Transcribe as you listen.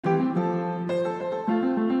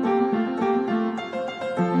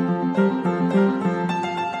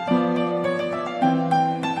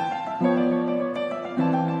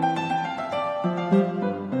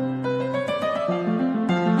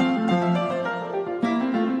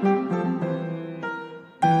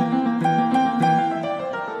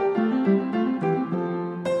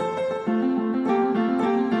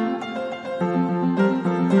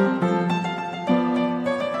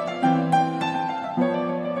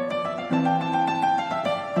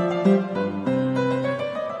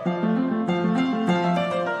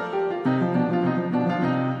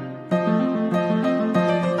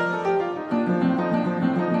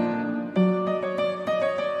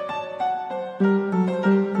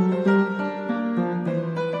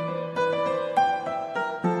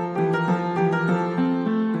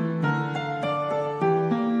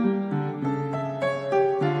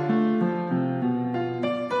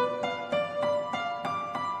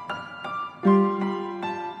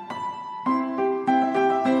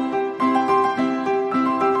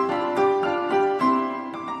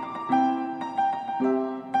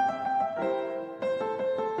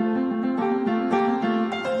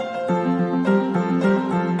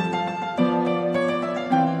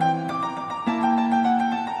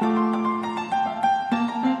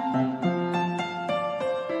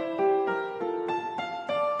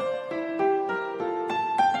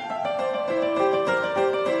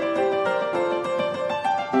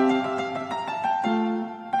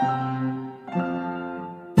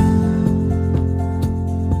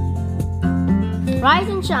rise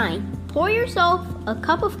and shine. Pour yourself a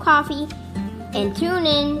cup of coffee and tune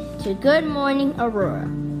in to Good Morning Aurora.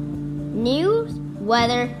 News,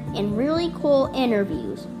 weather, and really cool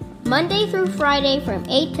interviews. Monday through Friday from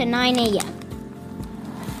 8 to 9 a.m.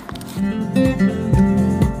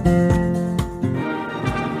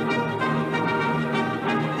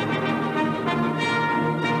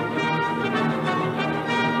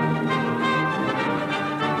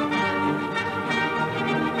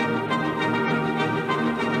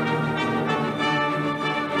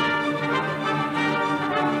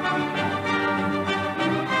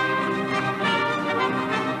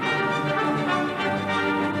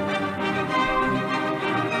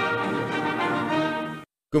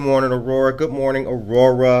 Good morning, Aurora. Good morning,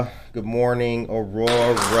 Aurora. Good morning,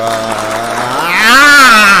 Aurora.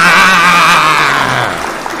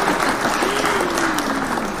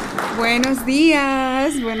 Buenos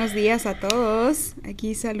días a todos.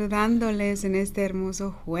 Aquí saludándoles en este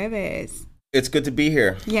hermoso jueves. It's good to be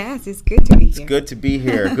here. Yes, it's good to be here. It's good to be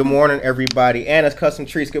here. Good morning, everybody. Anna's Custom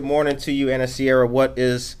Treats. Good morning to you, Anna Sierra. What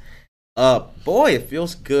is up? Boy, it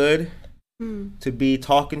feels good to be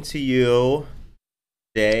talking to you.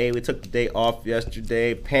 We took the day off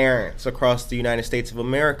yesterday. Parents across the United States of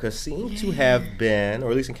America seem to have been,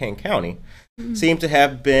 or at least in Kane County, seem to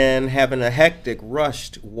have been having a hectic,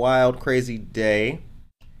 rushed, wild, crazy day.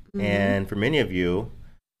 And for many of you,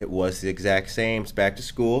 it was the exact same. It's back to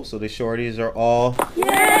school, so the shorties are all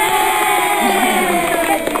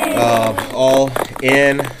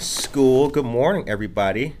in school. Good morning,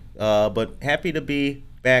 everybody. But happy to be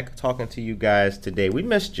back talking to you guys today. We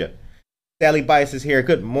missed you. Sally Bice is here.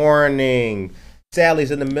 Good morning. Sally's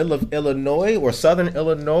in the middle of Illinois or southern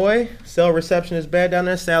Illinois. Cell reception is bad down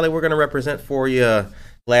there. Sally, we're going to represent for you.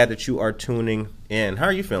 Glad that you are tuning in. How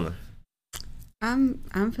are you feeling?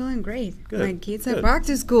 I'm feeling great. Good. My kids are back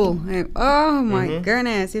to school. And, oh my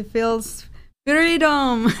goodness, it feels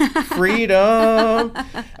freedom. Freedom.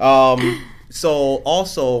 So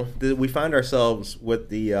also we find ourselves with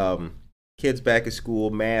the kids back at school,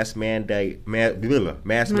 mask mandates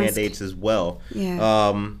as well. Yeah.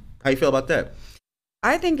 How you feel about that?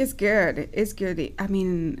 I think it's good. It's good. I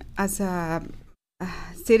mean, as a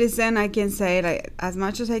citizen, I can say like as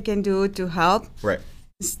much as I can do to help. Right.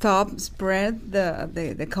 Stop spread the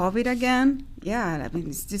COVID again. Yeah, I mean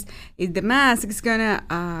it's just if the mask is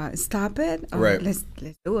gonna stop it. Right. Let's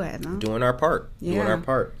do it. No? Doing our part. Yeah. Doing our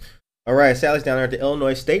part. All right, Sally's down there at the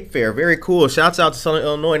Illinois State Fair. Very cool. Shouts out to Southern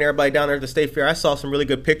Illinois and everybody down there at the State Fair. I saw some really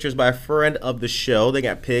good pictures by a friend of the show. They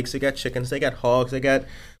got pigs, they got chickens, they got hogs, they got,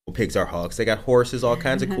 well, pigs are hogs. They got horses, all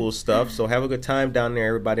kinds of cool stuff. So have a good time down there,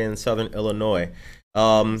 everybody in Southern Illinois.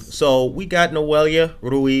 So we got Noelia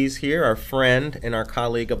Ruiz here, our friend and our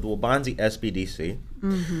colleague of the Waubonsie SBDC.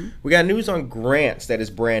 We got news on grants that is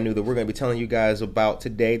brand new that we're going to be telling you guys about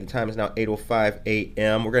today. The time is now 8:05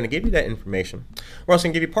 a.m. We're going to give you that information. We're also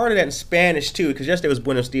going to give you part of that in Spanish, too, because yesterday was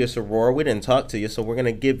Buenos Dias, Aurora. We didn't talk to you, so we're going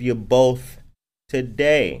to give you both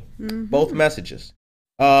today, both messages.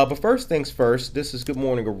 But first things first, this is Good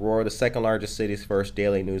Morning Aurora, the second largest city's first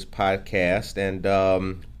daily news podcast. And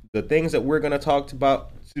the things that we're going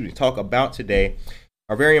to talk about today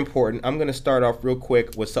are very important. I'm going to start off real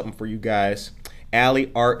quick with something for you guys.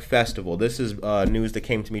 Alley Art Festival. This is news that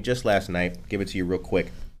came to me just last night. Give it to you real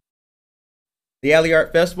quick. The Alley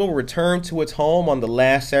Art Festival will return to its home on the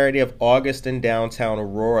last Saturday of August in downtown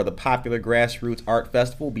Aurora. The popular grassroots art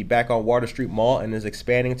festival will be back on Water Street Mall and is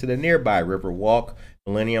expanding to the nearby River Walk,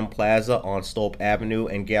 Millennium Plaza on Stolp Avenue,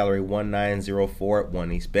 and Gallery 1904 at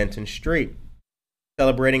 1 East Benton Street.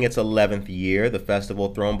 Celebrating its 11th year, the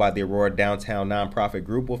festival, thrown by the Aurora Downtown nonprofit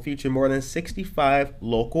group, will feature more than 65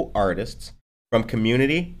 local artists from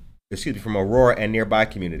Aurora and nearby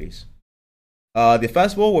communities. The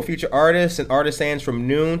festival will feature artists and artisans from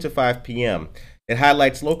noon to 5 p.m. It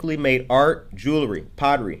highlights locally made art, jewelry,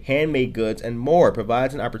 pottery, handmade goods, and more. It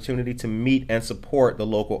provides an opportunity to meet and support the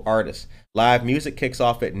local artists. Live music kicks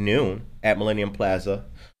off at noon at Millennium Plaza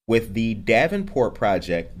with the Davenport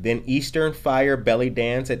Project, then Eastern Fire Belly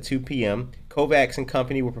Dance at 2 p.m. Kovacs and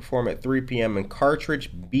Company will perform at 3 p.m. and Cartridge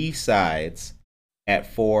B-Sides at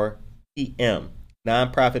 4 p.m.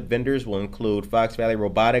 Nonprofit vendors will include Fox Valley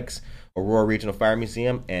Robotics, Aurora Regional Fire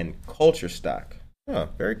Museum, and Culture Stock. Oh,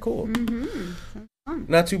 very cool.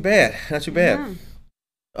 Not too bad. Not too bad.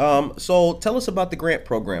 Yeah. So tell us about the grant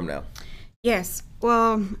program now. Yes.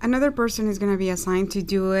 Well, another person is going to be assigned to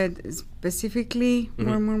do it specifically,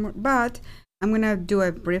 more, but I'm going to do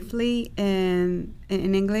it briefly in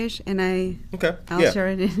English, and I'll share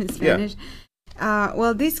it in Spanish.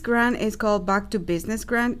 Well, this grant is called Back to Business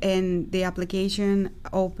Grant, and the application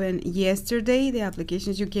opened yesterday. The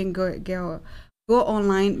applications, you can go go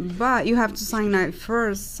online, but you have to sign in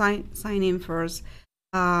first,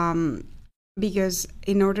 because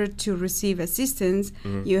in order to receive assistance,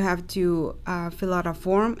 you have to fill out a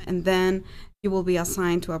form, and then you will be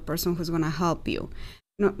assigned to a person who's going to help you.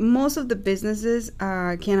 Most of the businesses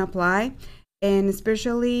can apply, and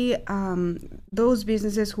especially those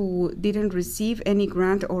businesses who didn't receive any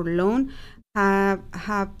grant or loan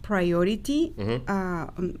have priority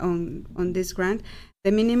on this grant.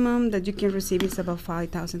 The minimum that you can receive is about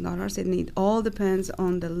 $5,000, and it all depends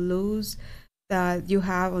on the loans that you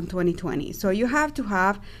have on 2020. So you have to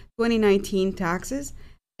have 2019 taxes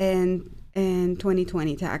and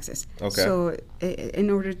 2020 taxes. Okay. So in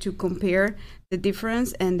order to compare the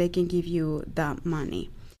difference, and they can give you that money.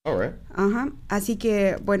 All right. Así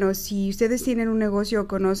que, bueno, si ustedes tienen un negocio o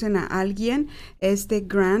conocen a alguien, este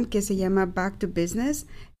grant que se llama Back to Business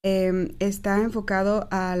está enfocado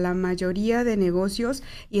a la mayoría de negocios,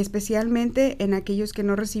 y especialmente en aquellos que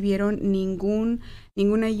no recibieron ninguna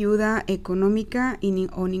ayuda económica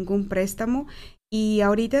o ningún préstamo. Y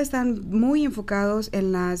ahorita están muy enfocados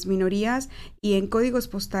en las minorías y en códigos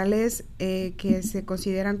postales que se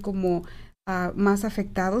consideran como más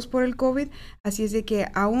afectados por el COVID. Así es de que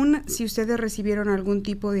aún si ustedes recibieron algún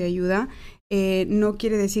tipo de ayuda, no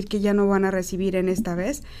quiere decir que ya no van a recibir en esta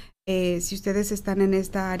vez. Si ustedes están en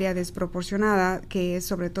esta área desproporcionada, que es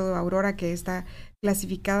sobre todo Aurora, que está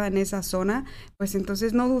clasificada en esa zona, pues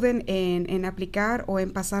entonces no duden en aplicar o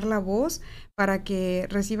en pasar la voz para que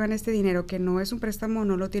reciban este dinero, que no es un préstamo,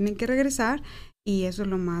 no lo tienen que regresar, y eso es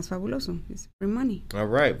lo más fabuloso. It's free money. All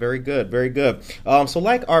right, very good, very good. So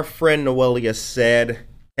like our friend Noelia said,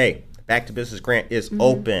 hey, Back to Business Grant is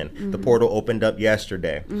open. The portal opened up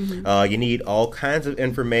yesterday. You need all kinds of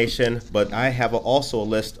information, but I have also a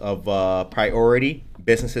list of priority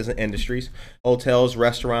businesses and industries: hotels,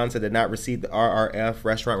 restaurants that did not receive the RRF,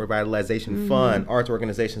 Restaurant Revitalization Fund, arts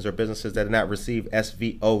organizations or businesses that did not receive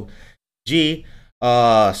SVOG,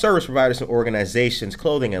 service providers and organizations,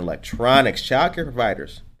 clothing and electronics, childcare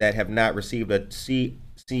providers that have not received a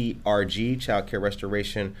CRG, Child Care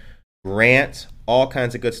Restoration Grant, all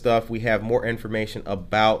kinds of good stuff. We have more information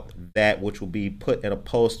about that, which will be put in a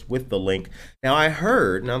post with the link. Now, I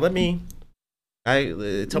heard, tell me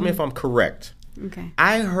if I'm correct. Okay.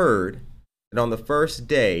 I heard that on the first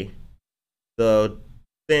day, the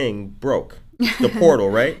thing broke. The portal,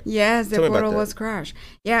 right? Yes, the portal was crashed.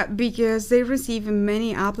 Yeah, because they received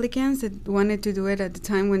many applicants that wanted to do it at the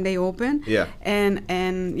time when they opened. Yeah.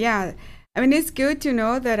 And yeah, I mean, it's good to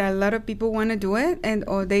know that a lot of people want to do it,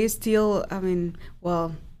 or they still,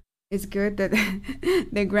 it's good that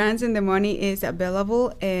the grants and the money is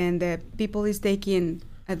available, and that people is taking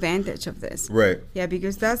advantage of this. Right. Yeah,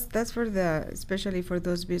 because that's especially for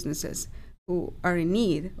those businesses who are in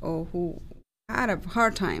need or who had a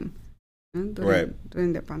hard time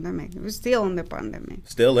during the pandemic. We're still in the pandemic.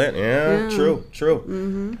 Still in, yeah. True.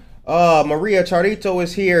 Maria Charito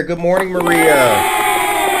is here. Good morning, Maria.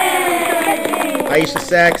 Aisha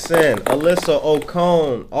Saxon, Alyssa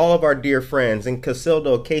Ocone, all of our dear friends, and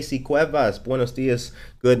Casildo, Casey Cuevas, buenos dias.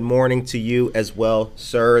 Good morning to you as well,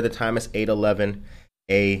 sir. The time is 8:11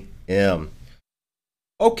 a.m.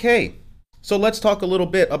 Okay, so let's talk a little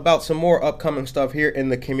bit about some more upcoming stuff here in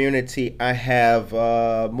the community. I have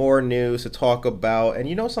more news to talk about. And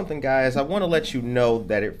you know something, guys? I want to let you know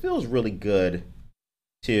that it feels really good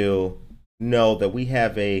to know that we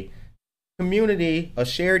have a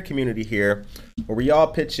shared community here where we all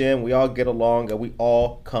pitch in, we all get along, and we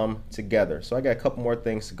all come together. So I got a couple more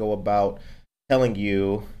things to go about telling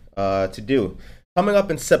you to do. Coming up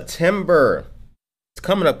in September, it's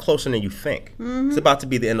coming up closer than you think. It's about to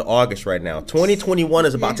be the end of August right now. 2021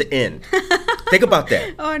 is about to end. Think about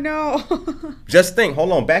that. Oh, no. Just think.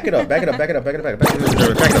 Hold on. Back it up.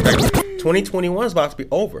 2021 is about to be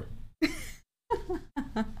over.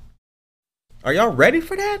 Are y'all ready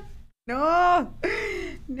for that? No.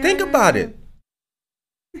 Think about it.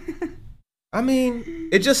 I mean,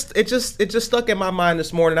 it just stuck in my mind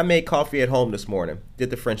this morning. I made coffee at home this morning. Did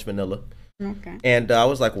the French vanilla. Okay. And I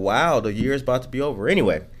was like, wow, the year is about to be over.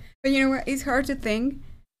 Anyway. But you know what? It's hard to think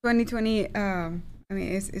 2020,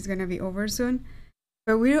 it's going to be over soon.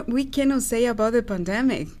 But we cannot say about the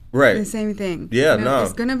pandemic the same thing. Yeah, no.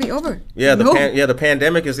 It's going to be over. Yeah, the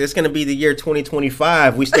pandemic it's going to be the year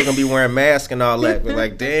 2025. We still going to be wearing masks and all that. We're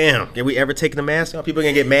like, damn, can we ever take the mask off? People are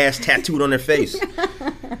going to get masks tattooed on their face. There's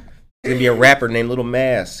going to be a rapper named Little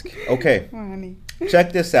Mask. Okay. Funny.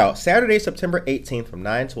 Check this out. Saturday, September 18th from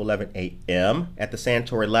 9 to 11 a.m. at the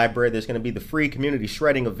Santori Library, there's going to be the free community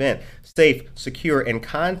shredding event, safe, secure, and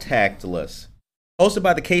contactless. Hosted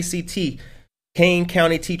by the KCT Kane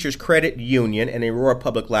County Teachers Credit Union and Aurora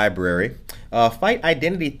Public Library fight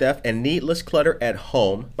identity theft and needless clutter at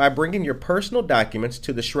home by bringing your personal documents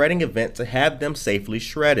to the shredding event to have them safely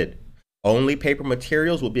shredded. Only paper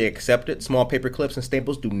materials will be accepted. Small paper clips and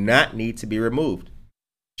staples do not need to be removed.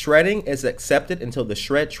 Shredding is accepted until the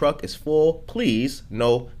shred truck is full. Please,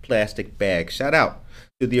 no plastic bags. Shout out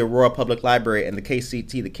to the Aurora Public Library and the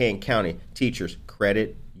KCT, the Kane County Teachers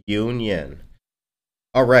Credit Union.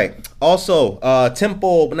 All right. Also,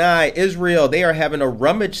 Temple, B'nai, Israel, they are having a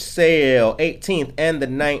rummage sale 18th and the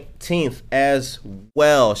 19th as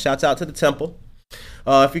well. Shouts out to the Temple.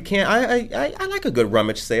 If you can, I like a good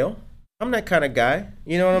rummage sale. I'm that kind of guy.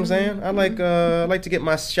 You know what I'm saying? I like to get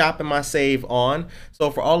my shop and my save on.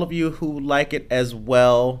 So for all of you who like it as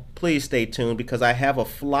well, please stay tuned because I have a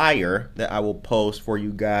flyer that I will post for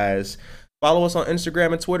you guys. Follow us on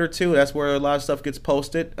Instagram and Twitter, too. That's where a lot of stuff gets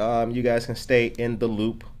posted. You guys can stay in the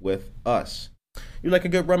loop with us. You like a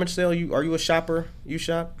good rummage sale? Are you a shopper? You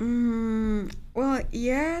shop? Well,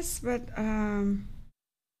 yes, but...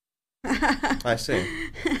 I see.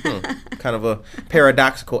 Kind of a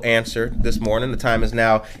paradoxical answer this morning. The time is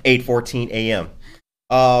now 8:14 a.m.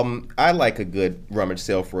 I like a good rummage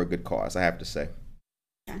sale for a good cause, I have to say.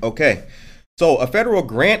 Okay. So a federal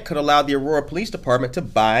grant could allow the Aurora Police Department to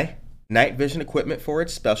buy night vision equipment for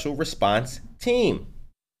its special response team.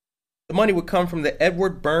 The money would come from the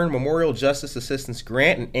Edward Byrne Memorial Justice Assistance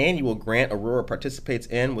Grant, an annual grant Aurora participates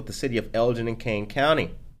in with the city of Elgin and Kane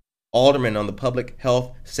County. Aldermen on the Public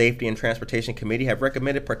Health, Safety, and Transportation Committee have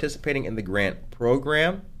recommended participating in the grant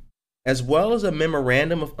program, as well as a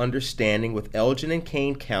memorandum of understanding with Elgin and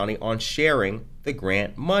Kane County on sharing the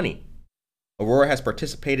grant money. Aurora has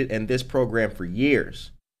participated in this program for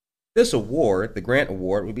years. This award, the grant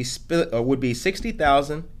award, would be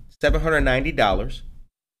 $60,790,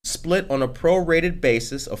 split on a prorated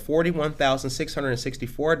basis of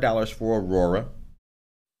 $41,664 for Aurora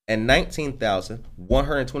and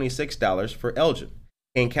 $19,126 for Elgin.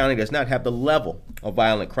 Kane County does not have the level of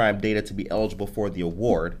violent crime data to be eligible for the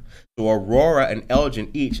award, so Aurora and Elgin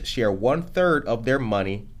each share 1/3 of their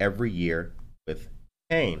money every year with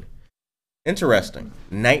Kane. Interesting.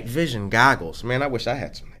 Night vision goggles. Man, I wish I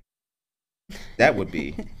had some. That would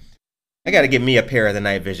be. I got to get me a pair of the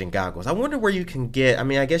night vision goggles. I wonder where you can get. I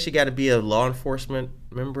mean, I guess you got to be a law enforcement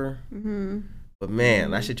member. But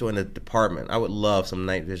man, I should join the department. I would love some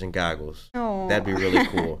night vision goggles. Oh. That'd be really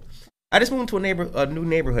cool. I just moved to a new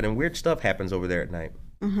neighborhood, and weird stuff happens over there at night.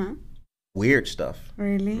 Weird stuff.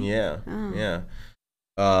 Really? Yeah. Oh.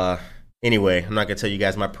 Yeah. Anyway, I'm not going to tell you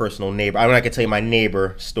guys my personal neighbor. I'm not going to tell you my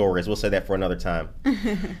neighbor stories. We'll say that for another time.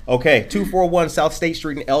 Okay, 241 South State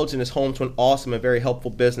Street in Elgin is home to an awesome and very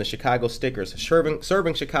helpful business, Chicago Stickers.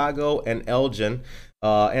 Serving Chicago and Elgin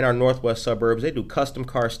and our northwest suburbs. They do custom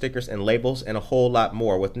car stickers and labels and a whole lot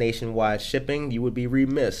more. With nationwide shipping, you would be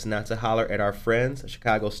remiss not to holler at our friends at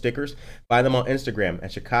Chicago Stickers. Find them on Instagram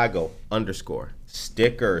at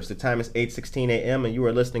Chicago_stickers. The time is 8:16 a.m. and you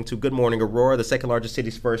are listening to Good Morning Aurora, the second largest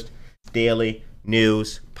city's first daily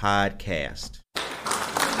news podcast.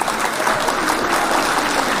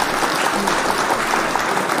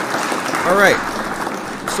 All right.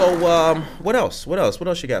 So what else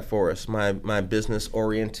you got for us, my business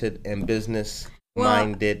oriented and business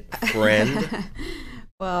minded friend?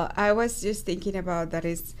 Well, I was just thinking about that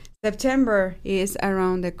is September is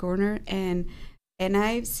around the corner, and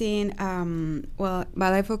I've seen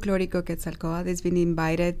Ballet Folklórico Quetzalcóatl has been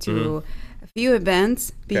invited to a few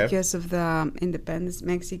events because of the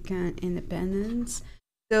Mexican independence.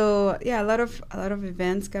 So yeah, a lot of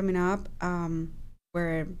events coming up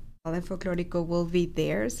where Ballet Folklórico will be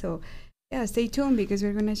there. So yeah, stay tuned because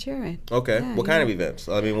we're gonna share it. Okay, yeah, what kind of events?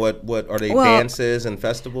 I mean, what are they? Dances and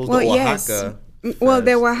festivals? Well, the Oaxaca. Yes. Well,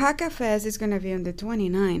 the Oaxaca Fest is gonna be on the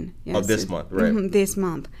 29th. Yes. Of this month, right? This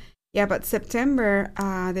month. Yeah, but September,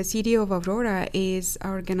 the city of Aurora is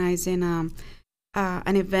organizing an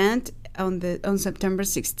event on September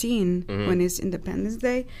 16 when it's Independence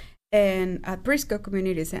Day, and at Prisco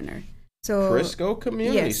Community Center. So Prisco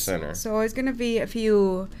Community Center. So it's gonna be a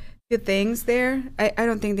few things there. I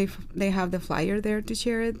don't think they have the flyer there to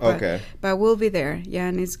share it. But we'll be there. Yeah,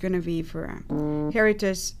 and it's gonna be for a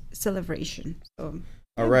heritage celebration. So.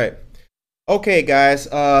 All right. Okay, guys.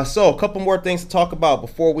 So a couple more things to talk about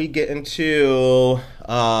before we get into.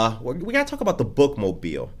 We gotta talk about the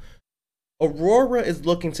bookmobile. Aurora is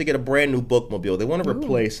looking to get a brand new bookmobile. They want to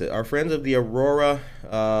replace it. Our friends of the Aurora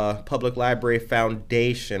Public Library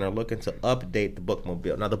Foundation are looking to update the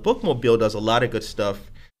bookmobile. Now, the bookmobile does a lot of good stuff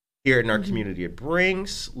here in our community. It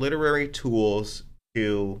brings literary tools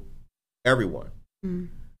to everyone.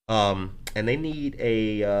 and they need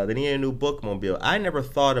a new bookmobile. I never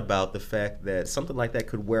thought about the fact that something like that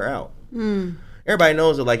could wear out. Everybody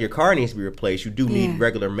knows that, like, your car needs to be replaced. You do need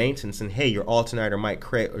regular maintenance, and hey, your alternator might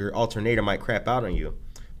crap out on you.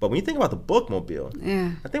 But when you think about the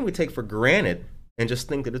bookmobile, I think we take for granted and just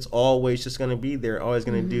think that it's always just going to be there, always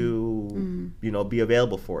going to be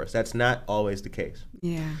available for us. That's not always the case.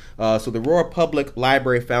 So the Aurora Public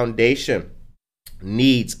Library Foundation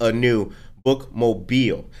needs a new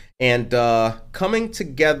bookmobile. And coming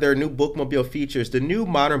together, new bookmobile features. The new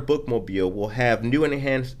modern bookmobile will have new and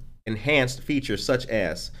enhanced features such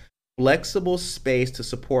as flexible space to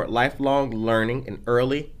support lifelong learning in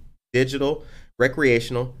early, digital,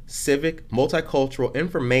 recreational, civic, multicultural,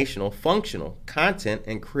 informational, functional, content,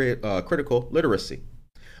 and critical literacy.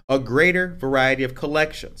 A greater variety of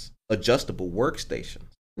collections, adjustable workstations.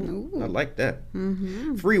 Ooh. I like that.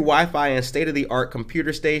 Free Wi-Fi and state-of-the-art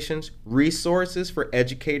computer stations, resources for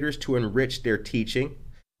educators to enrich their teaching,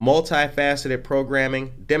 multifaceted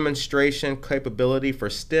programming, demonstration capability for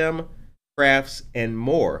STEM, crafts, and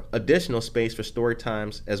more. Additional space for story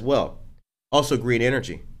times as well. Also, green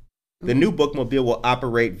energy. The new bookmobile will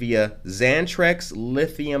operate via Xantrex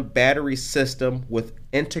lithium battery system with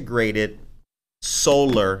integrated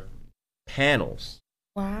solar panels.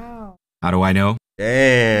 Wow. How do I know?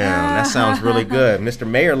 Damn, that sounds really good. Mr.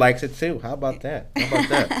 Mayor likes it too. How about that?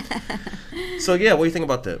 So yeah, what do you think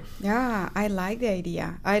about that? Yeah, I like the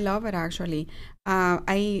idea. I love it, actually.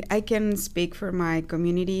 I can speak for my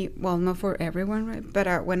community. Well, not for everyone, right?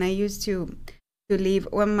 But when I used to live,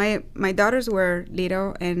 when my daughters were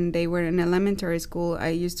little and they were in elementary school, I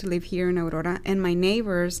used to live here in Aurora, and my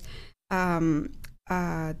neighbors,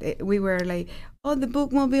 we were like, oh, the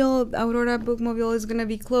bookmobile, Aurora bookmobile is gonna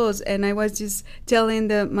be closed, and I was just telling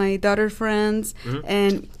my daughter friends,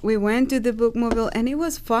 and we went to the bookmobile, and it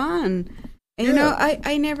was fun. And you know,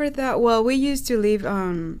 I never thought. Well, we used to live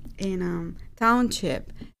in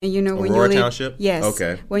township, and you know, when Aurora you live, Township. Yes.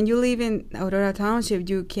 Okay. When you live in Aurora Township,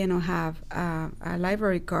 you cannot have a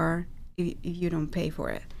library card if you don't pay for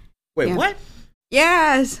it. Wait, what?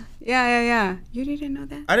 Yes. Yeah. You didn't know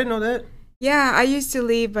that? I didn't know that. Yeah, I used to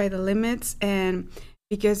live by the limits, and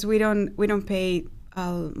because we don't pay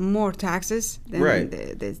more taxes than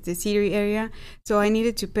the city area, so I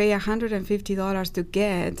needed to pay $150 to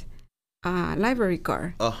get a library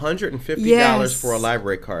card. $150 for a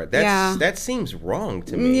library card. That seems wrong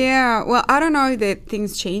to me. Yeah, well, I don't know if the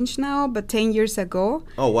things changed now, but 10 years ago.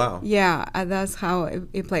 Oh wow. Yeah, that's how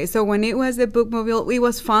it plays. So when it was the bookmobile, it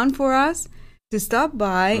was fun for us to stop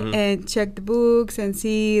by and check the books and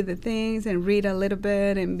see the things and read a little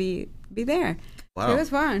bit and be there. Wow. So it was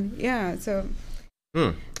fun. Yeah. So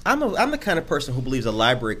I'm the kind of person who believes a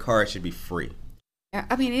library card should be free. Yeah,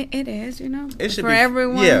 I mean it is, you know. It should for be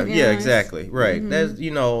everyone. Yeah, exactly. Right. That's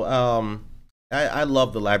I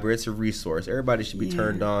love the library. It's a resource. Everybody should be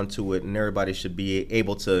turned on to it, and everybody should be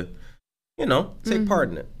able to, take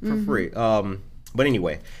part in it for free. But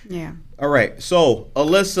anyway. Yeah. All right. So,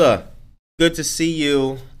 Alyssa, good to see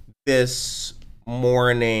you this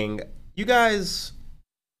morning. You guys,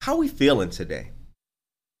 how we feeling today?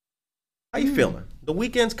 How you feeling? The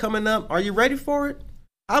weekend's coming up. Are you ready for it?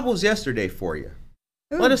 How was yesterday for you?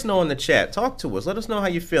 Ooh. Let us know in the chat. Talk to us. Let us know how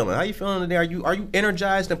you feeling. How you feeling today? Are you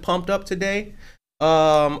energized and pumped up today?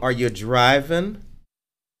 Are you driving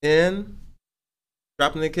in?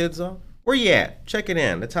 Dropping the kids off? Where you at? Check it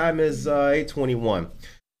in. The time is 8:21.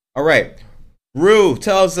 All right. Rue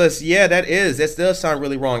tells us, that does sound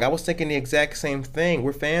really wrong. I was thinking the exact same thing.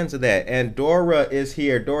 We're fans of that. And Dora is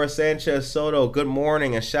here. Dora Sanchez Soto, good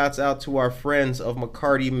morning. And shouts out to our friends of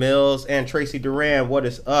McCarty Mills and Tracy Duran. What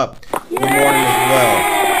is up? Yay! Good morning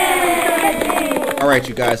as well. All right,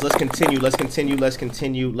 you guys, let's continue. Let us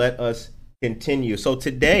continue. So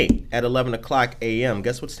today at 11 o'clock a.m.,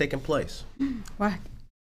 guess what's taking place? What?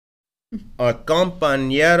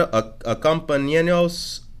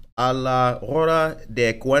 Acompañeros a la hora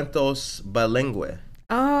de cuentos bilingüe.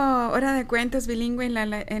 Oh, hora de cuentos bilingüe en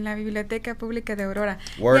la Biblioteca Pública de Aurora.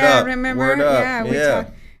 Word up. Remember? Word up.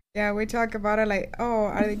 We talk about it like,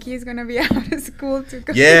 are the kids going to be out of school to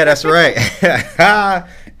go? Yeah, that's right.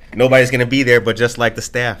 Nobody's going to be there but just like the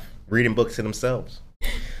staff, reading books to themselves.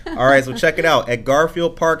 All right, so check it out. At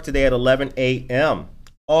Garfield Park today at 11 a.m.,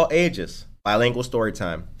 all ages, bilingual story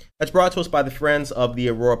time. That's brought to us by the friends of the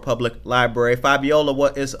Aurora Public Library. Fabiola,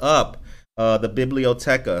 what is up? The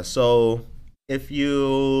Biblioteca. So if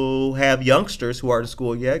you have youngsters who aren't in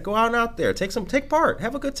school yet, go out there. Take part.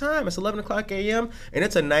 Have a good time. It's 11 o'clock a.m. and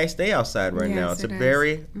it's a nice day outside right now. It's a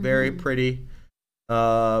very, very pretty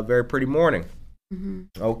morning.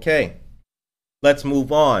 Okay. Let's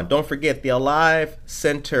move on. Don't forget the Alive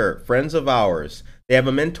Center, friends of ours. They have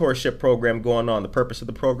a mentorship program going on. The purpose of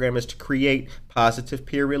the program is to create positive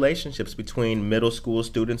peer relationships between middle school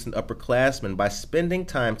students and upperclassmen by spending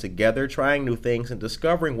time together, trying new things, and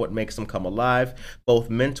discovering what makes them come alive. Both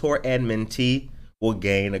mentor and mentee will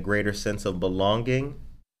gain a greater sense of belonging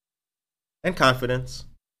and confidence.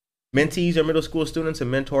 Mentees are middle school students and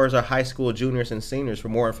mentors are high school juniors and seniors. For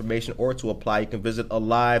more information or to apply, you can visit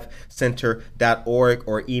alivecenter.org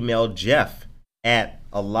or email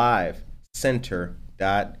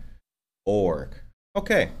jeff@alivecenter.org.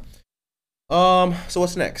 Okay. So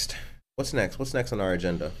what's next? What's next on our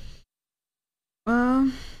agenda?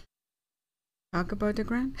 Talk about the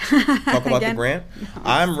grant. Talk about the grant? No,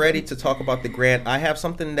 I'm ready to talk about the grant. I have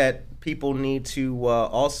something that people need to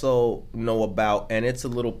also know about, and it's a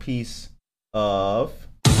little piece of...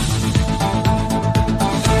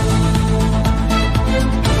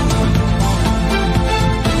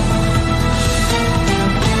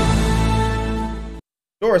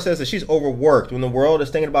 Dora says that she's overworked when the world is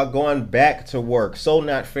thinking about going back to work. So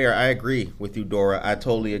not fair. I agree with you, Dora. I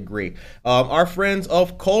totally agree. Our friends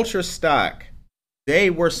of Culture Stock,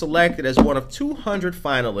 they were selected as one of 200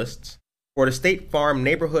 finalists for the State Farm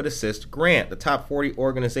Neighborhood Assist Grant. The top 40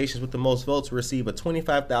 organizations with the most votes receive a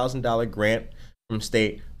 $25,000 grant from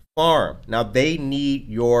State Farm. Now, they need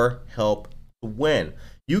your help to win.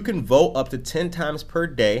 You can vote up to 10 times per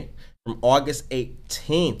day from August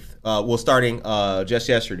 18th, starting just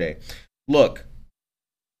yesterday. Look,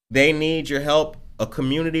 they need your help. A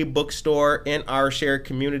community bookstore in our shared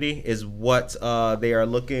community is what they are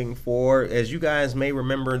looking for. As you guys may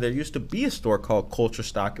remember, there used to be a store called Culture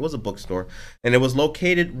Stock. It was a bookstore, and it was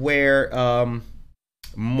located where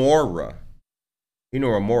Mora. You know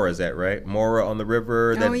where Mora is at, right? Mora on the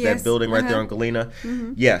river, that building right there on Galena.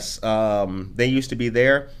 Mm-hmm. Yes, they used to be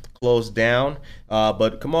there. Closed down,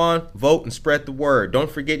 but come on, vote and spread the word.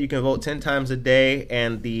 Don't forget you can vote 10 times a day,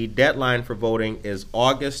 and the deadline for voting is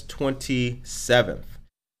August 27th.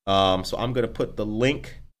 So I'm going to put the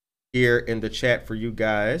link here in the chat for you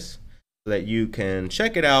guys so that you can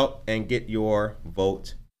check it out and get your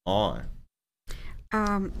vote on.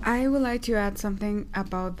 I would like to add something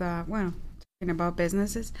about talking about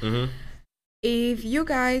businesses. Mm-hmm. If you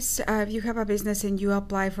guys, if you have a business and you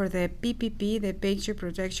apply for the PPP, the Paycheck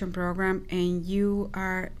Protection Program, and you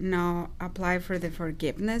are not applied for the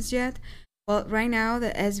forgiveness yet, well, right now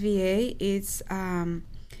the SBA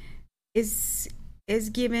is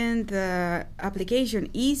giving the application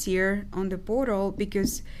easier on the portal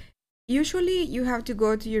because usually you have to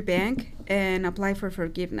go to your bank and apply for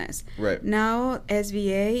forgiveness. Right. Now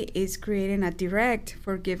SBA is creating a direct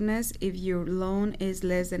forgiveness if your loan is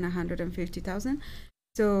less than $150,000.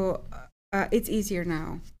 So it's easier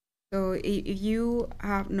now. So if you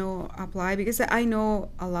have no apply, because I know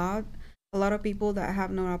a lot of people that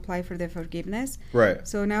have not applied for the forgiveness. Right.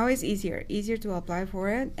 So now it's easier to apply for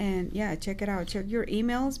it. And yeah, check it out. Check your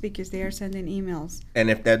emails because they are sending emails. And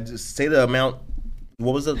if that, say the amount,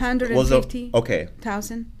 what was it? 150,000. Okay.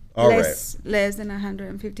 All less than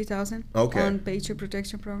 150,000. Okay. On Paycheck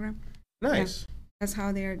Protection Program. Nice. Yeah, that's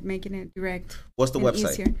how they are making it direct. What's the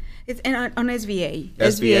website? Easier. It's on SBA.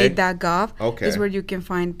 SBA? SBA.gov. Okay. Is where you can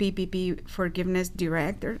find PPP forgiveness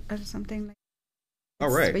direct or something like that.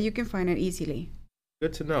 All right. But you can find it easily.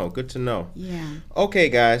 Good to know. Yeah. Okay,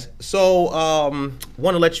 guys. So,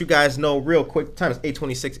 want to let you guys know real quick. Time is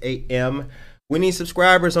 8:26 a.m. We need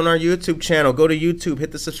subscribers on our YouTube channel. Go to YouTube,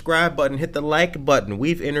 hit the subscribe button, hit the like button.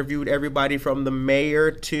 We've interviewed everybody from the mayor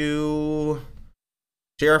to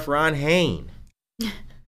Sheriff Ron Hain,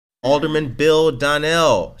 Alderman Bill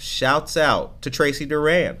Donnell. Shouts out to Tracy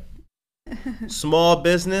Duran. Small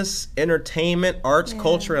business, entertainment, arts,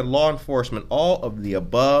 culture, and law enforcement. All of the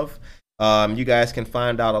above. You guys can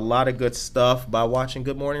find out a lot of good stuff by watching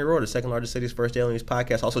Good Morning Aurora, the second largest city's first daily news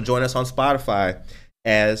podcast. Also join us on Spotify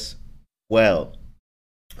as well.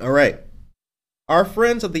 All right. Our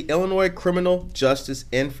friends of the Illinois Criminal Justice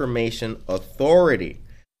Information Authority.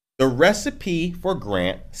 The recipe for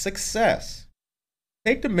grant success.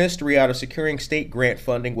 Take the mystery out of securing state grant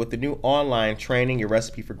funding with the new online training, Your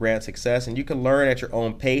Recipe for Grant Success, and you can learn at your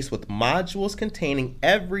own pace with modules containing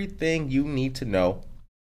everything you need to know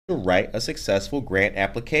to write a successful grant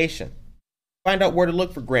application. Find out where to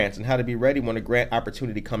look for grants and how to be ready when a grant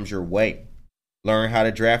opportunity comes your way. Learn how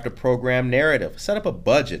to draft a program narrative, set up a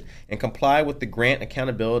budget, and comply with the Grant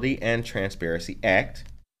Accountability and Transparency Act,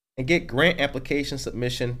 and get grant application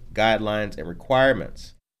submission guidelines and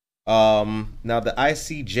requirements. Now, the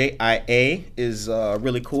ICJIA is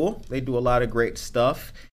really cool. They do a lot of great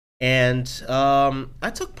stuff, And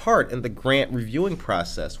I took part in the grant reviewing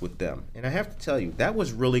process with them. And I have to tell you, that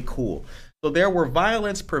was really cool. So there were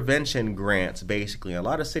violence prevention grants, basically. A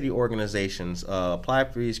lot of city organizations apply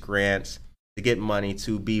for these grants to get money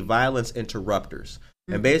to be violence interrupters.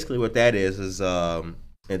 Mm-hmm. And basically what that is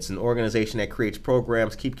it's an organization that creates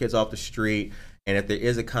programs, keep kids off the street, and if there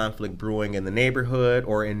is a conflict brewing in the neighborhood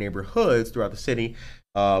or in neighborhoods throughout the city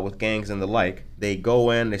with gangs and the like, they go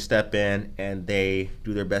in, they step in, and they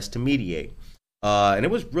do their best to mediate. And it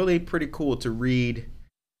was really pretty cool to read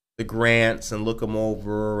the grants and look them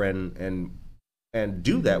over and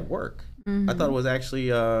do that work. Mm-hmm. I thought it was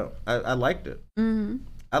actually I liked it. Mm-hmm.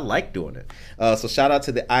 I like doing it. So shout out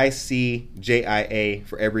to the ICJIA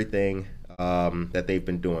for everything that they've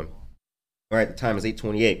been doing. All right, the time is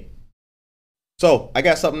 8:28. So I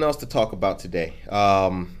got something else to talk about today.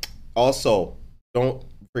 Also, don't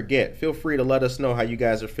forget, feel free to let us know how you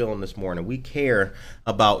guys are feeling this morning. We care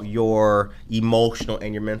about your emotional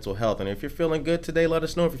and your mental health. And if you're feeling good today, let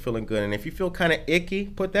us know if you're feeling good. And if you feel kind of icky,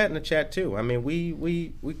 put that in the chat too. I mean,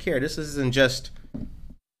 we care. This isn't just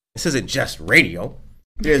radio.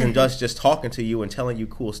 It isn't just talking to you and telling you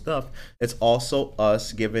cool stuff. It's also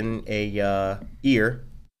us giving a ear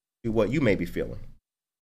to what you may be feeling.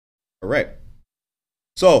 All right.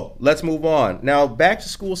 So let's move on. Now, back to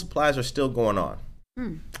school supplies are still going on.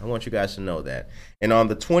 I want you guys to know that. And on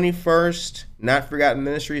the 21st, Not Forgotten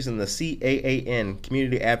Ministries and the CAAN,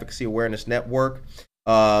 Community Advocacy Awareness Network,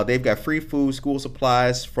 they've got free food, school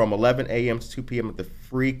supplies from 11 a.m. to 2 p.m. at the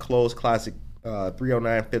Free Clothes Classic,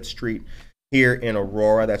 309 5th Street here in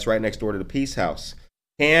Aurora. That's right next door to the Peace House.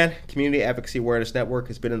 CAN, Community Advocacy Awareness Network,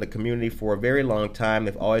 has been in the community for a very long time.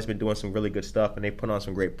 They've always been doing some really good stuff, and they put on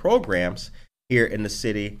some great programs here in the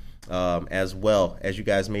city as well. As you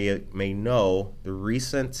guys may know, the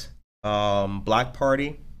recent block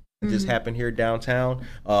party that just happened here downtown,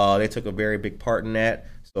 they took a very big part in that.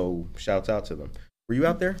 So shouts out to them. Were you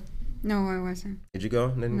out there? No, I wasn't. Did you go?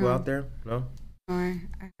 Didn't go out there? No? No, I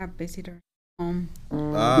have visitors home.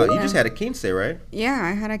 You just had a quince, right? Yeah,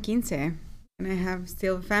 I had a quince. And I have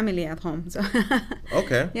still family at home. So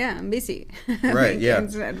okay. Yeah, I'm busy. Right, yeah.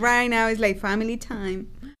 Right now it's like family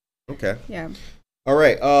time. Okay. Yeah. All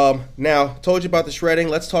right. Now, told you about the shredding.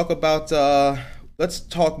 Let's talk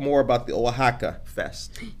more about the Oaxaca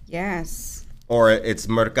Fest. Yes. Or it's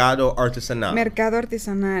Mercado Artesanal. Mercado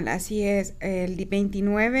Artesanal, así es. El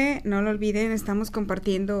 29, no lo olviden, estamos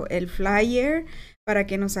compartiendo el flyer para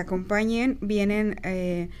que nos acompañen. Vienen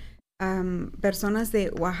personas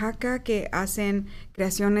de Oaxaca que hacen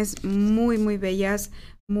creaciones muy, muy bellas,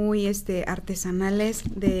 muy artesanales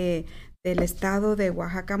del estado de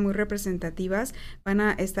Oaxaca, muy representativas. Van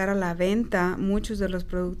a estar a la venta muchos de los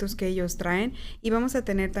productos que ellos traen y vamos a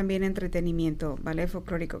tener también entretenimiento, ¿vale?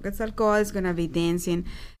 Folclórico. Quetzalcóatl is going to be dancing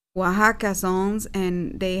Oaxaca songs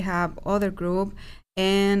and they have other group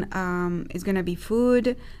and it's going to be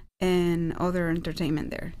food and other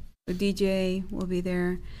entertainment there. The DJ will be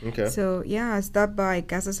there. Okay. So yeah, stop by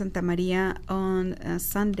Casa Santa Maria on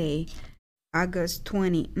Sunday, August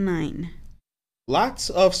 29. Lots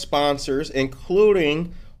of sponsors,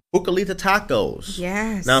 including Jucalita Tacos.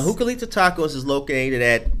 Yes. Now, Jucalita Tacos is located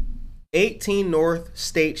at 18 North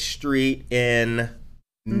State Street in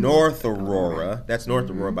North Aurora. That's North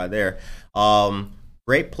Aurora by there.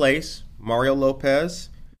 Great place. Mario Lopez,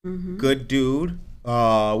 good dude.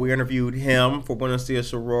 We interviewed him for Buenos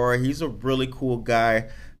Dias Aurora. He's a really cool guy.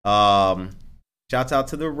 Shouts out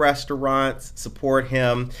to the restaurants. Support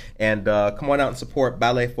him. And come on out and support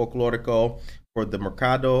Ballet Folklorico for the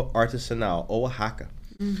Mercado Artesanal, Oaxaca.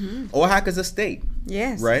 Oaxaca's a state.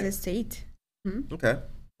 Yes, right? it's a state. Okay.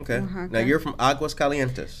 Oaxaca. Now you're from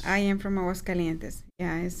Aguascalientes. I am from Aguascalientes.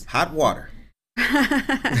 Yeah, it's hot water.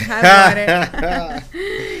 Hot water. Yeah.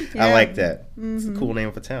 I like that. It's a cool name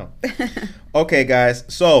of a town. Okay, guys.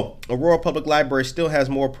 So Aurora Public Library still has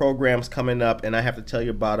more programs coming up, and I have to tell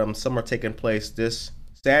you about them. Some are taking place this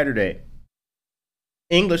Saturday.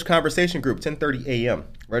 English Conversation Group, 10:30 a.m.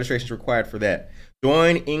 Registration is required for that.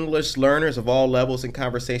 Join English learners of all levels in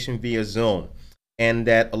conversation via Zoom. And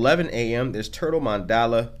at 11 a.m., there's Turtle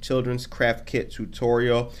Mandala Children's Craft Kit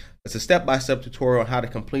Tutorial. It's a step-by-step tutorial on how to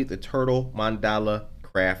complete the Turtle Mandala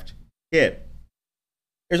Craft Kit.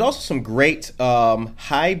 There's also some great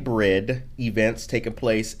hybrid events taking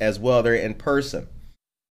place as well. They're in person.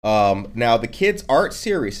 Now, the Kids Art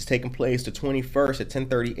Series is taking place the 21st at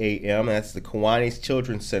 10:30 a.m. That's the Kiwanis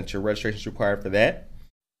Children's Center. Registration is required for that.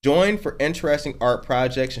 Join for interesting art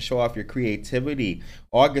projects and show off your creativity.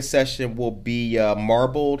 August session will be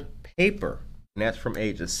marbled paper, and that's from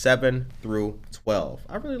ages 7 through 12.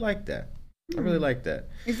 I really like that.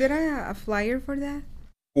 Is there a flyer for that?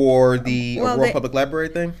 For the Aurora Public Library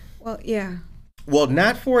thing? Well, yeah. Well,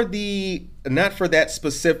 not for that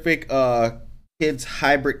specific Kids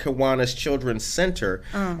Hybrid Kiwanis Children's Center,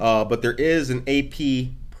 but there is an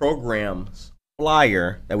AP programs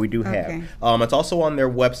flyer that we do have. Okay. It's also on their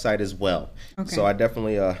website as well. Okay. So I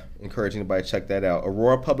definitely encourage anybody to check that out.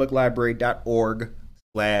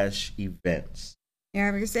 aurorapubliclibrary.org/events.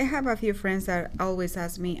 Yeah, because I have a few friends that always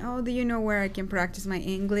ask me, "Oh, do you know where I can practice my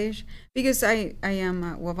English?" Because I am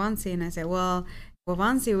at Wavansi, and I say, "Well,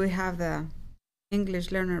 Wavansi, we have the English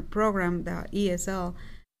Learner Program, the ESL,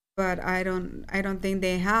 but I don't think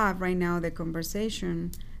they have right now the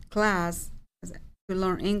conversation class to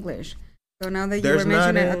learn English." So now that you were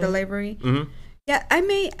mentioning it at the library, yeah,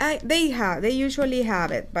 they usually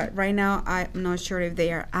have it, but right now I'm not sure if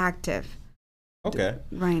they are active. Okay.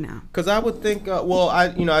 Right now. Because I would think, I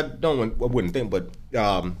wouldn't think, but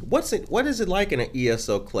what is it like in an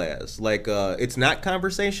ESL class? Like, it's not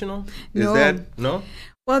conversational? No. Is that, no?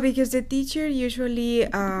 Well, because the teacher usually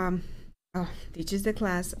teaches the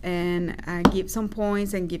class and gives some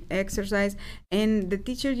points and give exercise, and the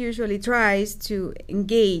teacher usually tries to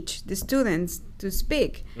engage the students to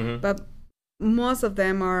speak, but most of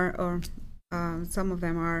them are, or some of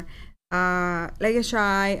them are, like a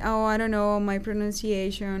shy. Oh, I don't know my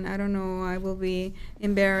pronunciation. I don't know. I will be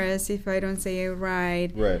embarrassed if I don't say it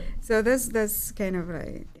right. Right. So that's kind of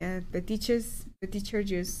like the teacher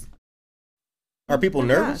just. Are people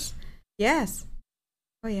nervous? Yes.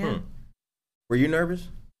 Oh yeah. Were you nervous?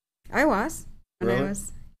 I was when Really? I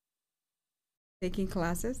was taking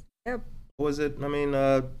classes. Yep. What was it? I mean,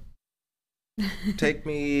 take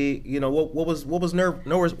me. What was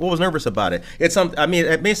nervous about it? It's something. I mean,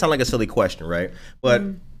 it may sound like a silly question, right? But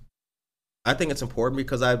I think it's important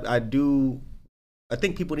because I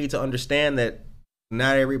think people need to understand that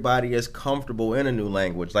not everybody is comfortable in a new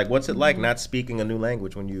language. Like, what's it like not speaking a new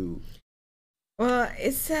language when you? Well,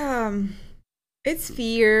 it's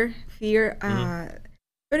fear, but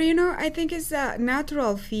I think it's a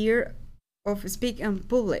natural fear of speaking in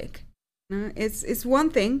public. It's one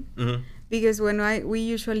thing. Because when we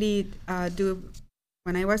usually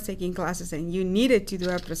when I was taking classes and you needed to do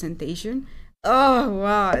a presentation, oh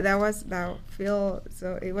wow, it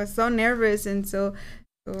was so nervous and so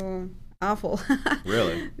awful.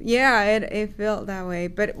 Really? Yeah, it felt that way.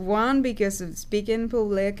 But one because of speaking in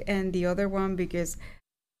public, and the other one because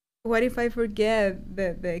what if I forget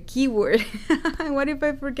the keyword? What if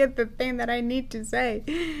I forget the thing that I need to say?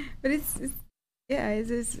 But it's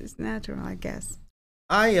natural, I guess.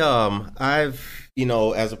 I've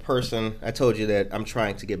as a person, I told you that I'm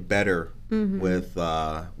trying to get better with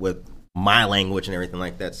my language and everything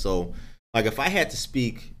like that. So, like, if I had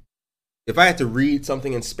to read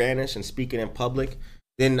something in Spanish and speak it in public,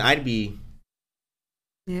 then I'd be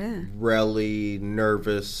really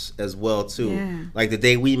nervous as well too. Yeah. Like the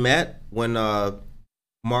day we met when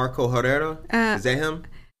Marco Herrera, is that him?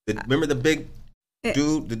 Remember the big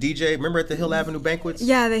dude, the DJ, remember at the Hill Avenue banquets?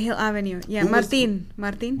 Yeah, the Hill Avenue. Yeah, Martin.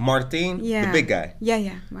 Yeah. The big guy.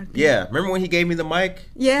 Yeah, Martin. Yeah, remember when he gave me the mic?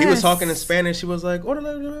 Yeah. He was talking in Spanish. He was like,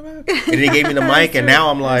 and he gave me the mic, and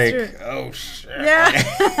now I'm like, oh, shit.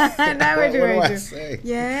 Yeah. Now what do I say?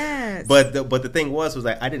 Yes. But the thing was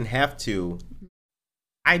like, I didn't have to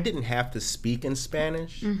speak in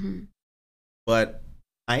Spanish, but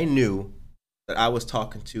I knew that I was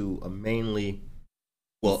talking to a mainly...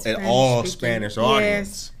 an all-Spanish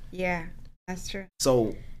audience. Yes. Yeah, that's true.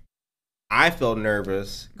 So I felt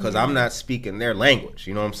nervous because I'm not speaking their language.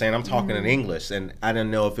 You know what I'm saying? I'm talking in English, and I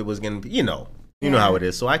didn't know if it was going to be, you know how it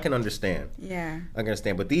is. So I can understand. Yeah. I can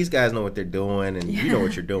understand. But these guys know what they're doing, and you know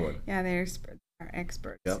what you're doing. Yeah, they're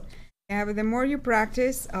experts. Yep. Yeah, but the more you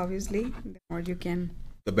practice, obviously, the more you can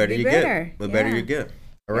The better you get. The better you get.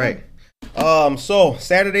 All right. So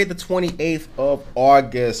Saturday the 28th of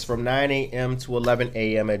August from 9 a.m. to 11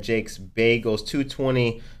 a.m. at Jake's Bagels,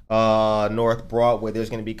 220 North Broadway. There's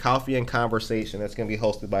going to be coffee and conversation that's going to be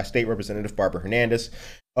hosted by State Representative Barbara Hernandez.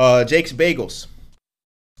 Jake's Bagels,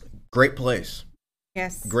 great place.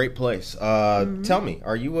 Yes, great place. Tell me,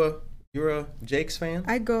 you're a Jake's fan?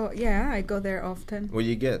 I go there often. What do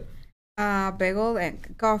you get? Bagel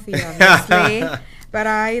and coffee, obviously. But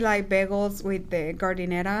I like bagels with the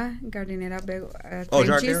Gardinera bagel.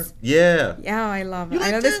 Cream cheese. Yeah. Yeah, I love it. Like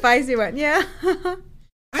I love the spicy one. Yeah.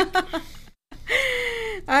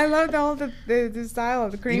 I love all the style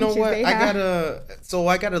of the cream cheese they have.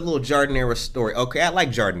 I got a little Giardinera story. Okay, I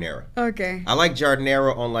like Giardinera. Okay. I like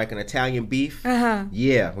Giardinera on like an Italian beef.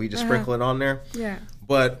 Yeah, we just sprinkle it on there. Yeah.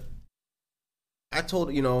 But I told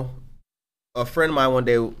a friend of mine one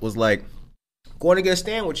day was like, going to get a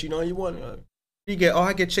sandwich, you want You get,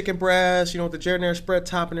 I get chicken breast, with the jardinera spread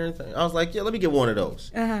topping and everything. I was like, yeah, let me get one of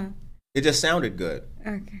those. It just sounded good.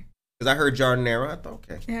 Okay. Because I heard jardinera, I thought,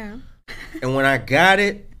 okay. Yeah. And when I got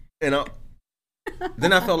it, then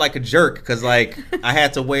I felt like a jerk because, like, I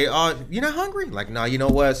had to wait. Oh, you're not hungry? Like, no, you know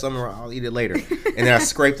what? I'll eat it later. And then I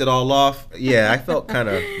scraped it all off. Yeah, I felt kind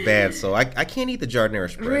of bad. So I can't eat the jardinera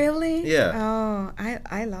spread. Really? Yeah. Oh,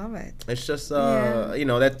 I love it. It's just,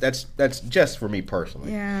 that's just for me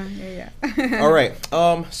personally. Yeah. All right.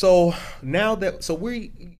 So now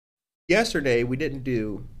yesterday we didn't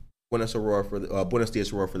do Buenos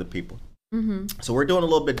Dias Aurora for the people. Mm-hmm. So we're doing a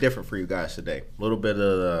little bit different for you guys today. A little bit of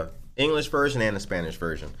the English version and the Spanish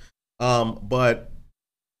version. But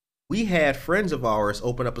we had friends of ours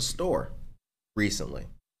open up a store recently.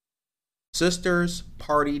 Sisters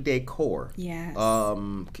Party Decor. Yes.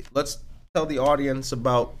 Let's tell the audience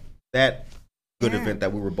about that good event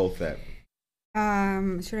that we were both at.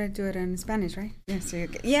 Should I do it in Spanish, right? Yes.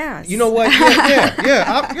 Yes. You know what? Yeah.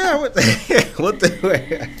 We'll do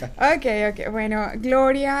it. Okay. Bueno,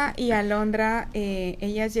 Gloria y Alondra,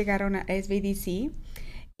 ellas llegaron a SBDC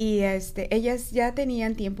y ellas ya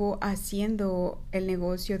tenían tiempo haciendo el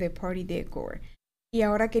negocio de Party Decor y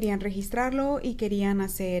ahora querían registrarlo y querían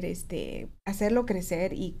hacerlo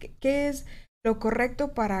crecer y qué es lo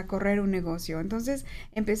correcto para correr un negocio. Entonces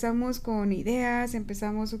empezamos con ideas,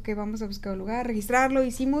 vamos a buscar un lugar, registrarlo,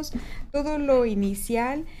 hicimos todo lo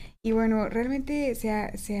inicial y bueno, realmente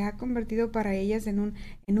se ha convertido para ellas en un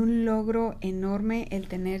logro enorme el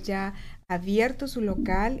tener ya abierto su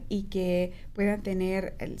local y que puedan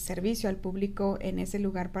tener el servicio al público en ese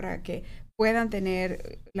lugar para que puedan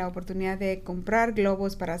tener la oportunidad de comprar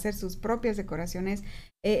globos para hacer sus propias decoraciones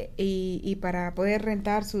y para poder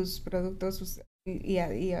rentar sus productos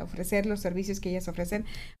y ofrecer los servicios que ellas ofrecen.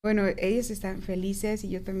 Bueno, ellas están felices y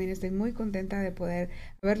yo también estoy muy contenta de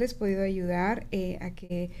haberles podido ayudar a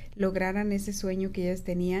que lograran ese sueño que ellas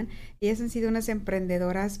tenían. Ellas han sido unas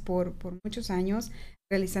emprendedoras por muchos años,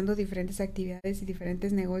 realizando diferentes actividades y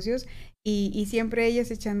diferentes negocios y siempre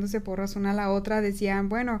ellas echándose porras una a la otra decían,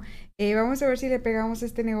 bueno, vamos a ver si le pegamos a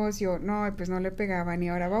este negocio. No, pues no le pegaban y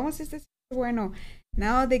ahora vamos a bueno.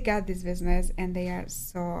 Now they got this business and they are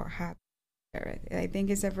so happy. I think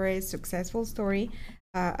it's a very successful story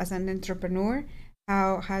as an entrepreneur,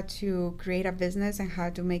 how to create a business and how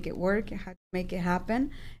to make it work, how to make it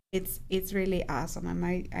happen. It's really awesome and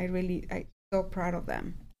I'm so proud of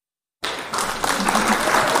them.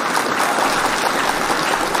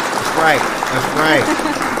 That's right.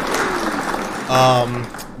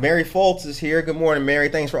 Mary Foltz is here. Good morning, Mary.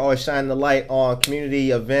 Thanks for always shining the light on community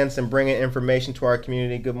events and bringing information to our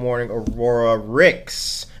community. Good morning, Aurora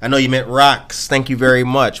Ricks. I know you meant rocks. Thank you very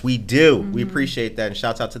much. We do. Mm-hmm. We appreciate that. And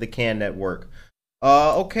shouts out to the CAN Network.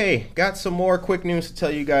 Okay, got some more quick news to tell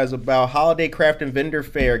you guys about. Holiday Craft and Vendor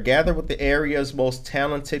Fair. Gather with the area's most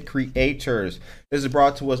talented creators. This is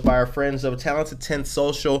brought to us by our friends of Talented 10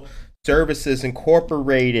 Social Services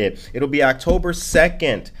Incorporated. It'll be October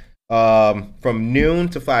 2nd. From noon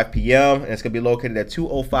to 5 p.m. and it's going to be located at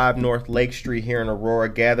 205 North Lake Street here in Aurora.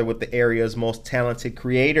 Gather with the area's most talented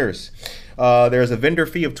creators. There's a vendor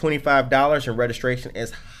fee of $25 and registration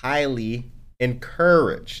is highly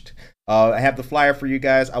encouraged. I have the flyer for you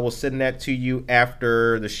guys. I will send that to you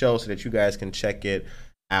after the show so that you guys can check it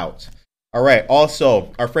out. All right.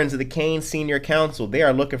 Also, our friends of the Kane Senior Council, they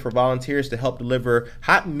are looking for volunteers to help deliver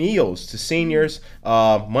hot meals to seniors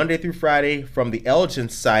Monday through Friday from the Elgin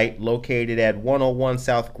site located at 101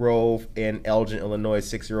 South Grove in Elgin, Illinois,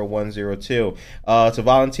 60102. To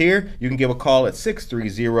volunteer, you can give a call at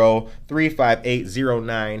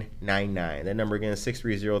 630-358-0999. That number again is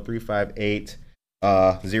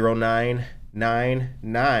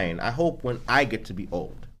 630-358-0999. I hope when I get to be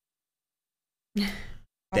old.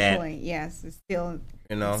 Hopefully, yes, it still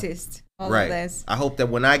exists. All of this. I hope that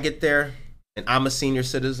when I get there and I'm a senior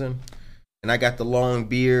citizen and I got the long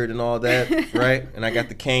beard and all that, right? And I got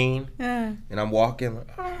the cane and I'm walking.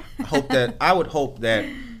 I would hope that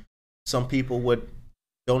some people would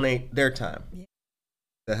donate their time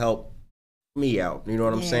to help me out. You know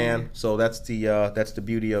what I'm saying? So that's the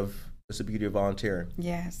beauty of volunteering.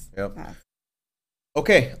 Yes. Yep.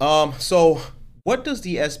 Okay. So what does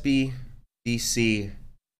the SBDC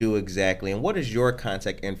do exactly, and what is your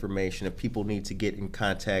contact information if people need to get in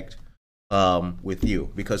contact with you?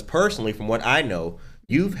 Because personally, from what I know,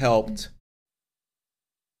 you've helped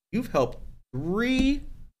 3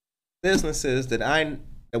 businesses that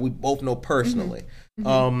we both know personally.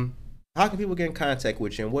 Mm-hmm. How can people get in contact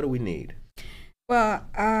with you, and what do we need? Well,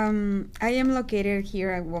 I am located here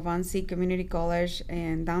at Waubonsee Community College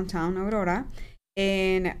in downtown Aurora,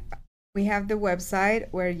 and we have the website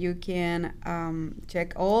where you can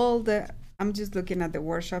check all the. I'm just looking at the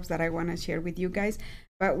workshops that I want to share with you guys.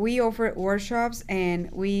 But we offer workshops and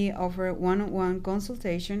we offer one-on-one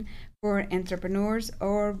consultation for entrepreneurs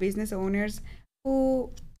or business owners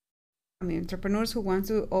entrepreneurs who want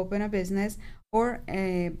to open a business or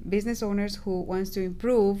business owners who wants to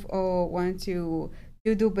improve or want to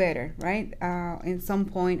do better, right? In some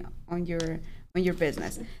point on your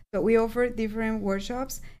business. So we offer different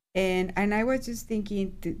workshops. And I was just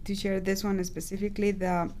thinking to share this one specifically,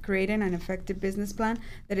 the creating an effective business plan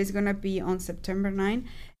that is going to be on September 9.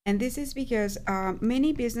 And this is because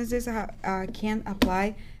many businesses can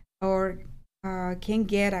apply or can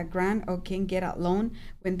get a grant or can get a loan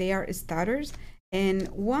when they are starters. And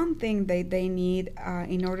one thing that they need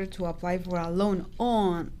in order to apply for a loan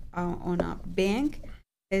on a bank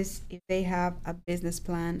is if they have a business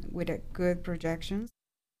plan with a good projections.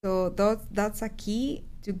 So that's a key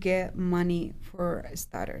to get money for a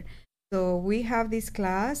starter. So we have this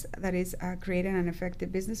class that is creating an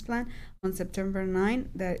effective business plan on September 9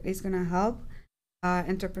 that is going to help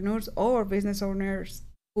entrepreneurs or business owners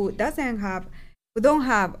who don't have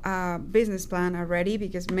a business plan already,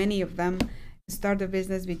 because many of them start a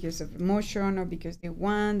business because of emotion or because they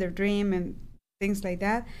want their dream and things like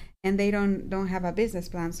that, and they don't have a business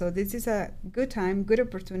plan. So this is a good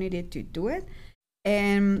opportunity to do it.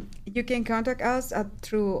 And you can contact us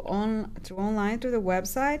through online through the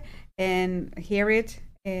website. And Harriet,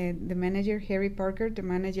 the manager, Harry Parker, the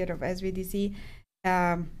manager of SBDC,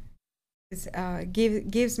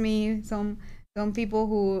 gives me some people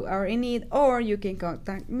who are in need. Or you can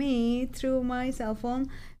contact me through my cell phone,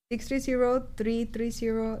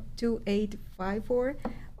 630-330-2854,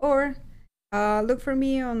 or look for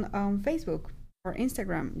me on Facebook or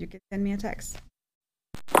Instagram. You can send me a text.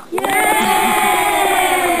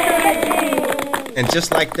 And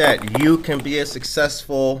just like that, you can be as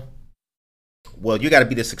successful. Well, you got to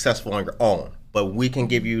be successful on your own, but we can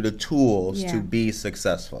give you the tools to be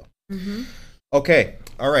successful. Mm-hmm. Okay.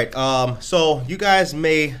 All right. So you guys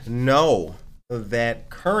may know that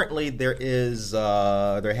currently there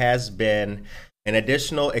has been an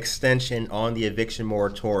additional extension on the eviction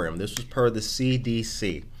moratorium. This was per the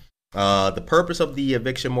CDC. The purpose of the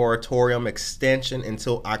eviction moratorium extension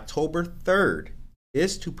until October 3rd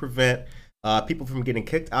is to prevent people from getting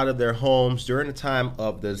kicked out of their homes during the time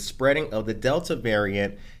of the spreading of the Delta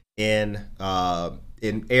variant in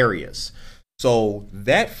areas. So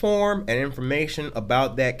that form and information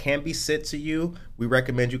about that can be sent to you. We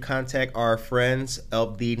recommend you contact our friends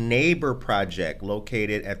of the Neighbor Project,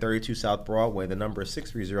 located at 32 South Broadway. The number is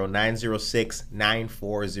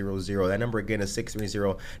 630-906-9400. That number again is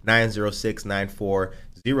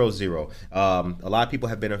 630-906-9400. A lot of people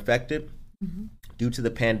have been affected due to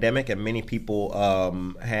the pandemic, and many people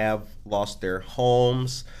have lost their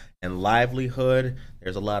homes and livelihood.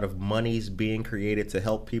 There's a lot of monies being created to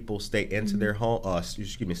help people stay into their home.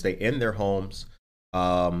 Stay in their homes.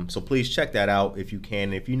 So please check that out if you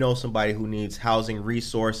can. If you know somebody who needs housing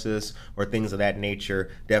resources or things of that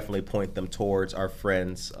nature, definitely point them towards our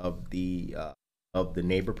friends of the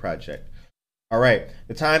Neighbor Project. All right,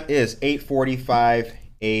 the time is 8:45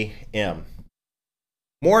 a.m.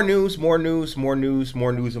 More news, and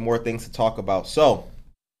more things to talk about. So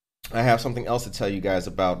I have something else to tell you guys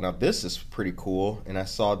about. Now, this is pretty cool, and I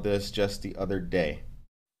saw this just the other day.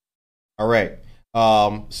 All right.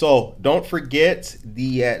 So don't forget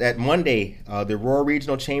that Monday, the Aurora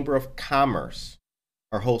Regional Chamber of Commerce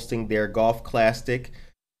are hosting their Golf Classic.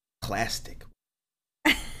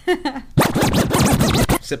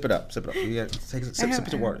 Sip it up. You got to take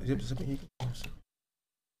sip of water.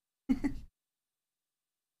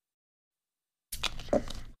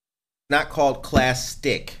 Not called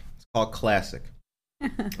Classic. It's called Classic.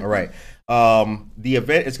 All right. The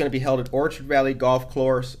event is going to be held at Orchard Valley Golf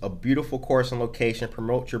Course, a beautiful course and location.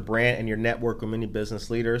 Promote your brand and your network with many business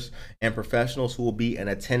leaders and professionals who will be in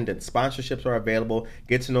attendance. Sponsorships are available.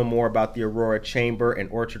 Get to know more about the Aurora Chamber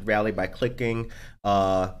and Orchard Valley by clicking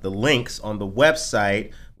the links on the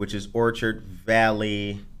website, which is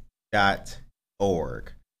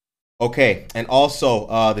orchardvalley.org. Okay, and also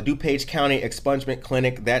the DuPage County Expungement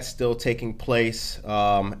Clinic, that's still taking place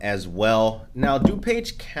as well. Now,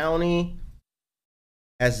 DuPage County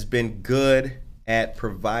has been good at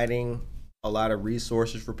providing a lot of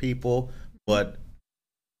resources for people, but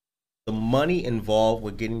the money involved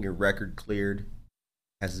with getting your record cleared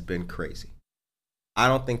has been crazy. I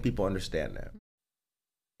don't think people understand that.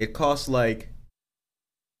 It costs like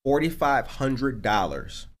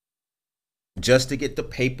 $4,500 just to get the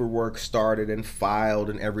paperwork started and filed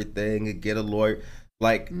and everything, and get a lawyer.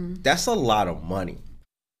 Like, that's a lot of money.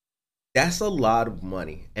 That's a lot of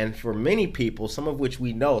money. And for many people, some of which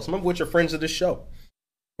we know, some of which are friends of the show,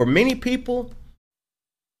 for many people,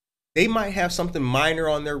 they might have something minor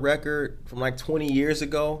on their record from like 20 years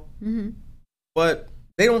ago, but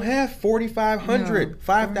they don't have $4,500,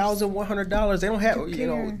 $5,100. They don't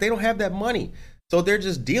have, they don't have that money. So they're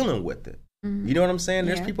just dealing with it. You know what I'm saying?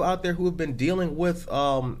 There's people out there who have been dealing with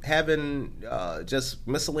having just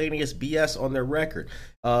miscellaneous BS on their record.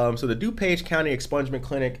 So the DuPage County Expungement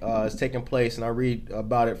Clinic is taking place, and I'll read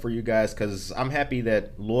about it for you guys because I'm happy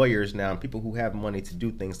that lawyers now and people who have money to do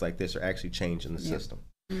things like this are actually changing the system.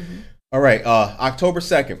 All right, October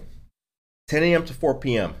 2nd, 10 a.m. to 4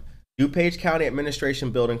 p.m., DuPage County Administration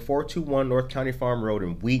Building, 421 North County Farm Road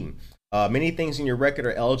in Wheaton. Many things in your record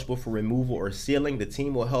are eligible for removal or sealing. The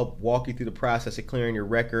team will help walk you through the process of clearing your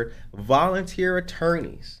record. Volunteer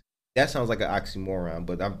attorneys. That sounds like an oxymoron,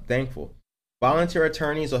 but I'm thankful. Volunteer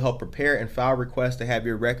attorneys will help prepare and file requests to have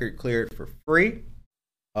your record cleared for free.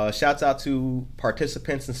 Shouts out to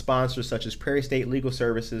participants and sponsors such as Prairie State Legal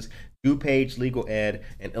Services, DuPage Legal Ed,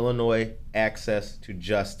 and Illinois Access to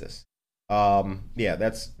Justice. Yeah,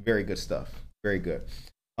 that's very good stuff. Very good.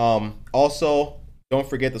 Also, don't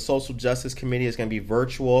forget the Social Justice Committee is going to be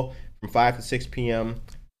virtual from 5 to 6 p.m.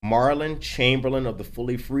 Marlon Chamberlain of the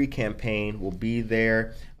Fully Free campaign will be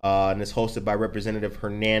there, and it's hosted by Representative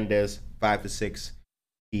Hernandez, 5 to 6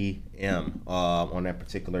 p.m. On that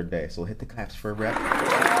particular day. So hit the claps for a rep. Right.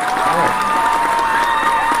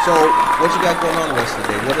 So what you got going on the rest of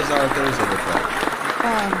the day? What does our Thursday look like?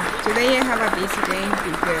 Today I have a busy day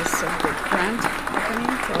because of the grant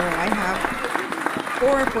opening, so I have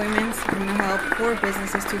 4 appointments. I'm going to help 4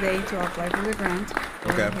 businesses today to apply for the grant.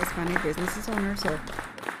 Okay. Hispanic businesses owner. So,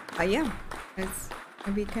 yeah, it's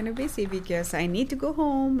going to be kind of busy because I need to go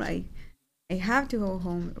home. I have to go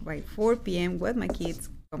home by 4 p.m. with my kids,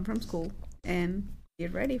 come from school, and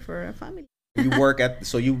get ready for a family. You work at,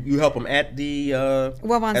 so you help them at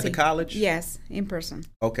the college? Yes, in person.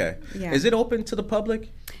 Okay. Yeah. Is it open to the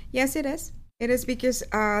public? Yes, it is. It is because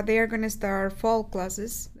they are going to start fall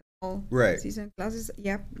classes. Right. Season classes.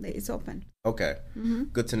 Yep, it's open. Okay.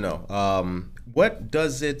 Good to know. What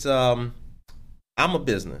does it? I'm a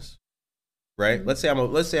business, right? Let's say I'm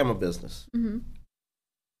a business.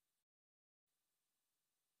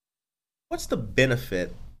 What's the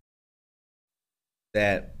benefit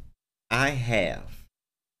that I have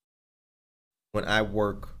when I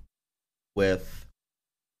work with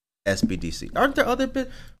SBDC? Aren't there other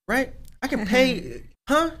right? I can pay.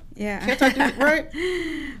 Huh? Yeah. Can't I do it right?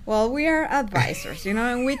 Well, we are advisors,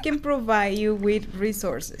 and we can provide you with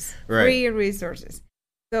resources, right. Free resources.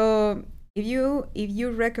 So if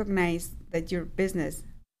you recognize that your business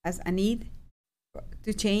has a need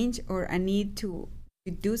to change or a need to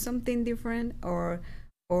do something different or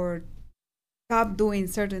stop doing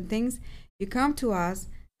certain things, you come to us,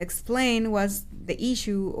 explain what's the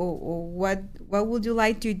issue or what would you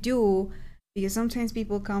like to do. Because sometimes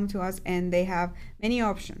people come to us and they have many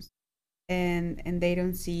options and they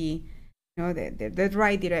don't see the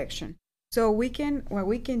right direction. So what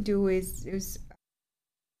we can do is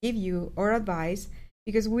give you our advice,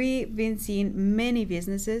 because we've been seeing many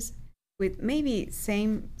businesses with maybe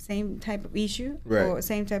same type of issue, right, or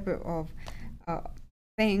same type of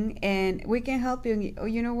thing, and we can help you. Oh,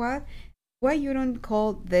 you know what? Why you don't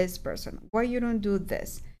call this person? Why you don't do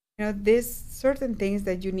this? There's certain things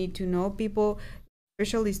that you need to know. People,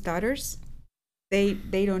 especially starters, they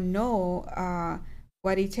don't know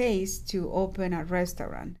what it takes to open a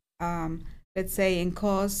restaurant. Let's say in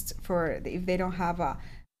cost for if they don't have a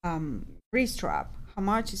grease trap, how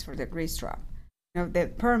much is for the grease trap?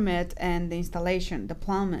 The permit and the installation, the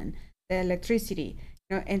plumbing, the electricity.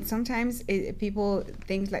 And sometimes people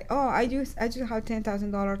think like, oh, I just have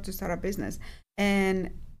 $10,000 to start a business,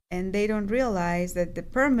 and they don't realize that the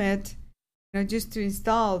permit, just to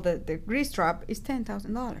install the grease trap is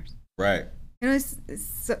 $10,000. Right. It's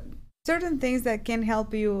certain things that can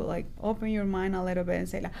help you like open your mind a little bit and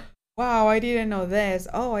say like, wow, I didn't know this.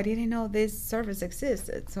 Oh, I didn't know this service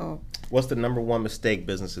existed. So what's the number one mistake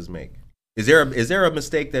businesses make? Is there a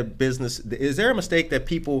mistake that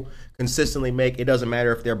people consistently make? It doesn't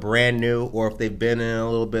matter if they're brand new or if they've been in a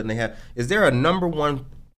little bit and they have. Is there a number one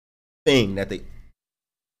thing that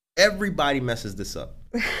everybody messes this up?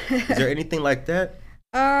 Is there anything like that?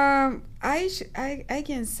 I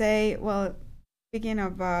can say, well, speaking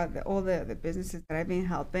of all the businesses that I've been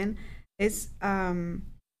helping, is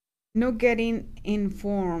no getting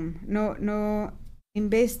informed, no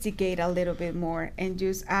investigate a little bit more and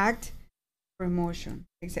just act for emotion.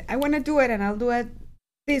 Like say, I want to do it and I'll do it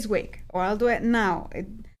this week or I'll do it now.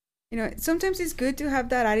 You know, sometimes it's good to have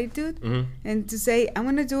that attitude and to say, I'm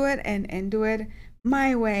going to do it and do it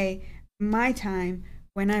my way, my time,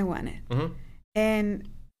 when I want it. And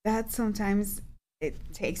that sometimes it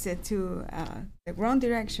takes it to the wrong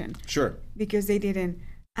direction. Sure. Because they didn't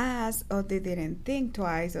ask, or they didn't think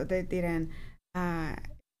twice, or they didn't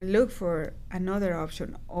look for another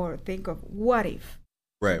option, or think of what if.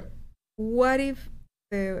 Right. What if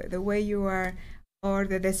the way you are, or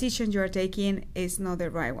the decision you are taking is not the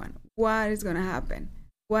right one? What is going to happen?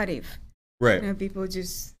 What if? Right. You know, people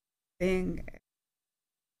just think,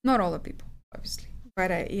 not all the people, obviously,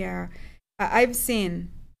 but I've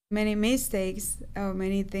seen many mistakes or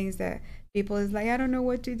many things that people is like, I don't know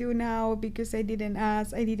what to do now because I didn't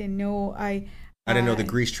ask, I didn't know, I didn't know the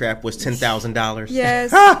grease trap was $10,000.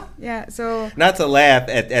 Yes. Yeah. So not to laugh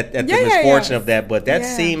at the misfortune of that, but that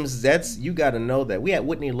seems you got to know that we had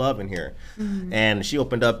Whitney Love in here, and she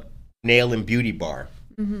opened up Nail and Beauty Bar,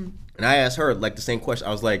 and I asked her like the same question.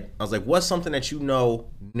 I was like, what's something that you know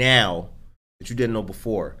now that you didn't know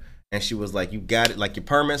before? And she was like, you got it, like your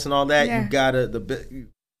permits and all that. You got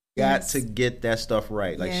to get that stuff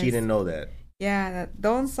right. Like she didn't know that. Yeah.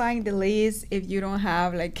 Don't sign the lease if you don't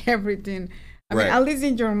have like everything. I mean, Right. at least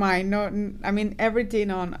in your mind, everything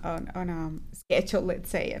on a schedule, let's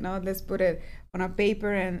say, let's put it on a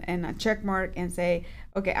paper and a check mark and say,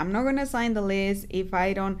 okay, I'm not going to sign the lease if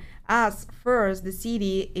I don't ask first the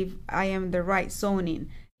city if I am the right zoning,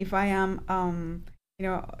 if I am,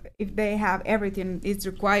 if they have everything it's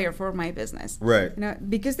required for my business. Right.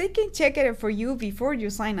 Because they can check it for you before you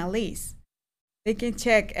sign a lease. They can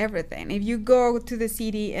check everything. If you go to the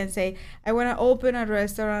city and say, I want to open a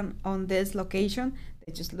restaurant on this location,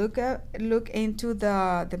 they just look into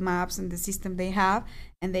the maps and the system they have,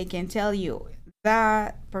 and they can tell you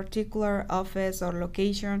that particular office or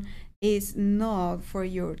location is not for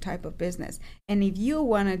your type of business. And if you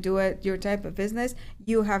want to do it, your type of business,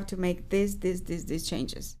 you have to make these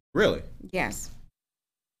changes. Really? Yes.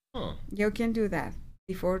 Huh. You can do that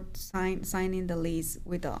before signing the lease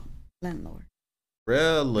with the landlord.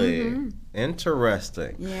 Really?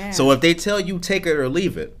 Interesting. Yeah. So if they tell you take it or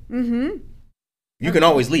leave it, you can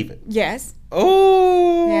always leave it. Yes.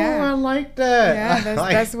 Oh, Yeah. I like that. Yeah, I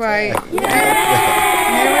like that's why. that.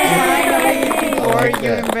 Never sign a lease before like you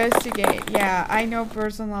that. investigate. Yeah, I know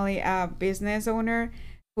personally a business owner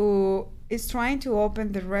who is trying to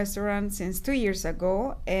open the restaurant since 2 years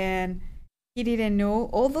ago, and he didn't know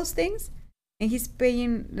all those things, and he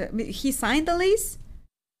signed the lease,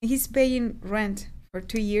 and he's paying rent for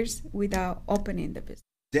 2 years without opening the business.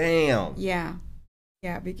 Damn. Yeah,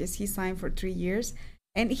 because he signed for 3 years,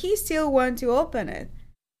 and he still want to open it,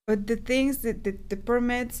 but the things that the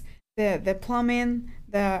permits, the plumbing,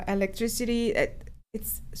 the electricity,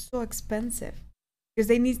 it's so expensive because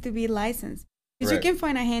they need to be licensed. Because Right. you can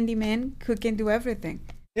find a handyman who can do everything,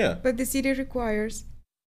 Yeah. but the city requires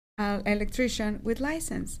an electrician with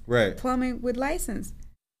license, Right. plumbing with license,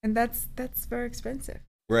 and that's very expensive.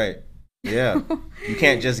 Right. Yeah. You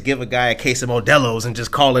can't just give a guy a case of Modelo's and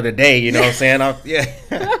just call it a day. You know what I'm saying? My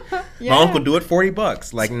Yeah. uncle do it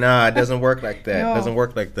 $40. Like, nah, it doesn't work like that. No. It doesn't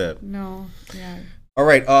work like that. No, yeah. All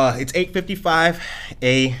right, it's 8:55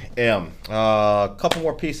 a.m. A couple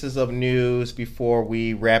more pieces of news before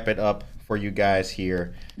we wrap it up for you guys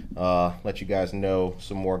here. Let you guys know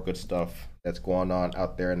some more good stuff that's going on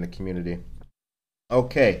out there in the community.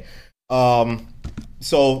 Okay.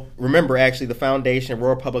 So remember, actually, the foundation,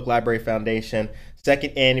 Aurora Public Library Foundation,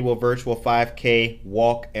 second annual virtual 5K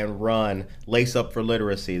walk and run, Lace Up for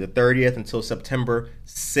Literacy, the 30th until September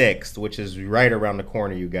 6th, which is right around the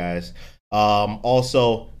corner, you guys.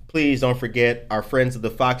 Also, please don't forget our friends of the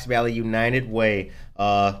Fox Valley United Way.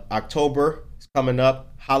 October is coming up.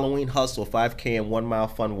 Halloween Hustle, 5K and 1 mile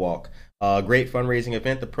fun walk. Great fundraising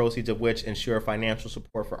event, the proceeds of which ensure financial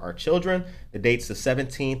support for our children. The date's the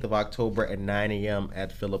 17th of October at 9 a.m.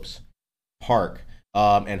 at Phillips Park.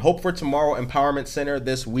 And Hope for Tomorrow Empowerment Center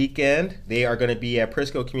this weekend. They are going to be at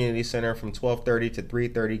Prisco Community Center from 12:30 to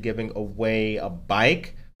 3:30 giving away a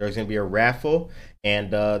bike. There's going to be a raffle,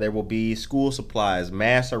 and there will be school supplies.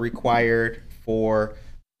 Masks are required for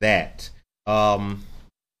that.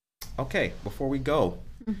 Okay, before we go,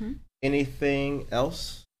 anything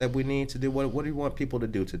else that we need to do? What do you want people to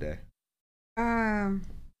do today?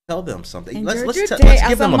 Tell them something. Let's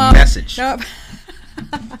give them a message. No.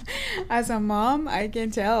 As a mom, I can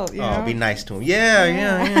tell. You know? Be nice to them.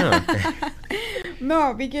 Yeah.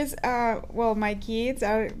 No, because my kids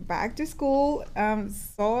are back to school. I'm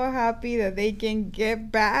so happy that they can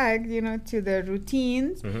get back, to their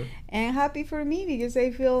routines, and happy for me because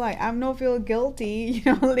I feel like I'm not feel guilty,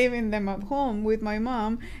 leaving them at home with my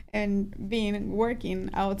mom and working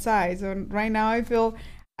outside. So right now I feel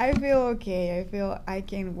okay. I feel I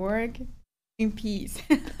can work in peace.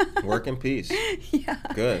 Work in peace. Yeah.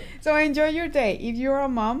 Good. So enjoy your day. If you're a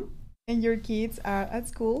mom and your kids are at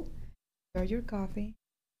school, enjoy your coffee.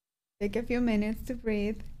 Take a few minutes to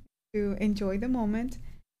breathe, to enjoy the moment.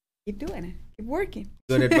 Keep doing it. Keep working.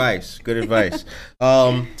 Good advice. Good advice.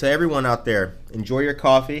 To everyone out there, enjoy your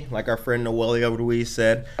coffee, like our friend Noelia Ruiz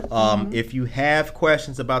said. If you have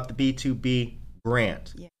questions about the B2B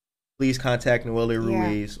grant, please contact Noelia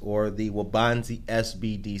Ruiz or the Wabanzi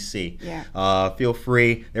SBDC. Feel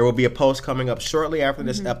free. There will be a post coming up shortly after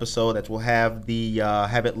this episode that will have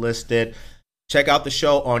have it listed. Check out the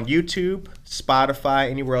show on YouTube, Spotify,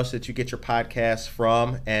 anywhere else that you get your podcasts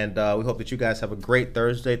from. And we hope that you guys have a great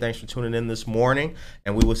Thursday. Thanks for tuning in this morning.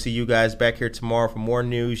 And we will see you guys back here tomorrow for more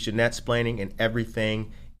news, Jeanette-splaining, and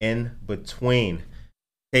everything in between.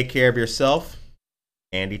 Take care of yourself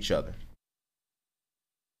and each other.